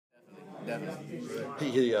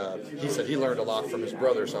definitely. He said he learned a lot from his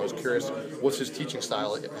brother, so I was curious, what's his teaching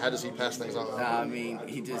style? How does he pass things on? I mean,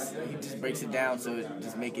 he just breaks it down so it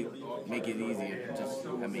just make it easier.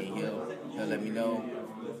 I mean, he'll let me know.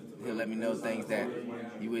 He'll let me know things that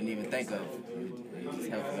you wouldn't even think of. It just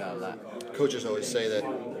helps me out a lot. Coaches always say that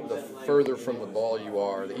the further from the ball you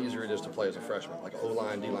are, the easier it is to play as a freshman. Like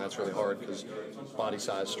O-line, D-line, it's really hard because body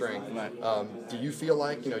size, strength. Right. Do you feel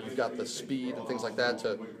like you've got the speed and things like that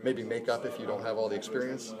to maybe make up if you don't have all the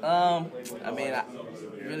experience? I mean,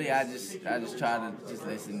 I just try to just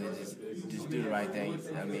listen and just do the right things.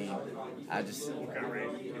 I mean, I just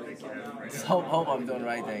hope I'm doing the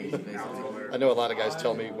right things, basically. I know a lot of guys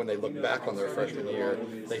tell me when they look back on their freshman year,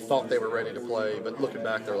 they thought they were ready to play, but looking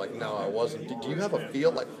back, they're like, no, I wasn't. Do you have a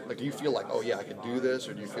feel like do you feel like, oh yeah, I could do this,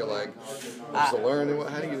 or do you feel like there's a learn?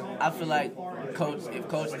 How do you? I feel like if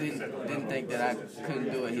coach didn't think that I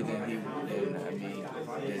couldn't do it,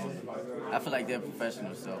 I feel like they're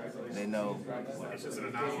professionals, so they know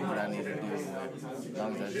what I need to do. As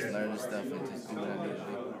long as I just learn the stuff and just do what I need to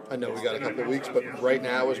do. I know we got a couple of weeks, but right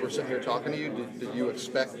now, as we're sitting here talking to you, did you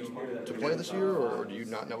expect to play this year, or do you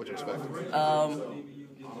not know what you expect?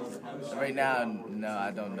 Right now, no, I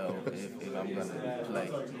don't know if I'm going to play.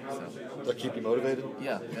 So. Does that keep you motivated?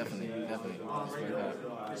 Yeah, definitely.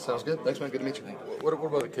 Sounds good. Thanks, man. Good to meet you. What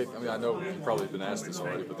about the kick? I mean, I know you've probably been asked this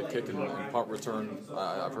already, but the kick and punt return,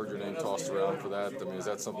 I've heard your name tossed around for that. I mean, is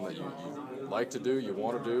that something that you like to do, you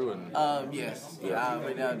want to do? And yes. Yeah,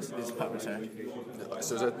 right now it's punt return.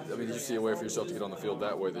 So is that, I mean, did you see a way for yourself to get on the field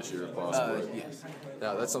that way this year if possible? Yes.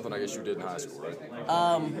 Yeah, that's something I guess you did in high school, right?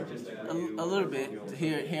 A little bit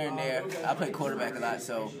here and there. I played quarterback a lot,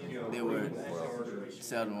 so they were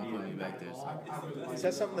seldom put me back there. So. Is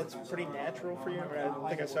that something that's pretty natural for you? I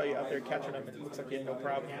think I saw you out there catching them. It looks like you had no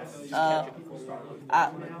problem.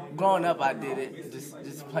 Growing up, I did it,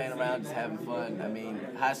 just playing around, just having fun. I mean,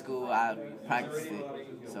 high school, I practiced it,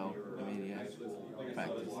 so I mean, yeah,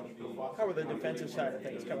 practice. How are the defensive side of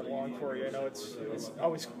things coming along for you? I know it's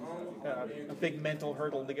always a big mental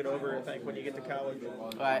hurdle to get over, I think, when you get to college.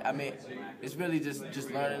 Right. I mean, it's really just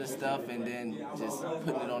learning the stuff and then just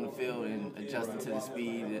putting it on the field and adjusting to the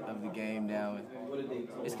speed of the game now.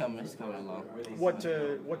 It's coming along. What's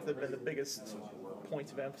been the biggest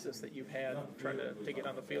points of emphasis that you've had trying to get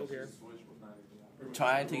on the field here?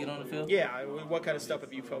 Trying to get on the field? Yeah. What kind of stuff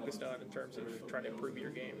have you focused on in terms of trying to improve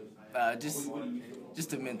your game? Just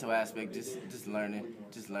the mental aspect, just learning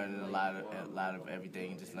a lot of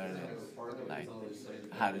everything, just learning like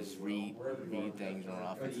how to just read things on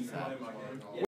the offensive side.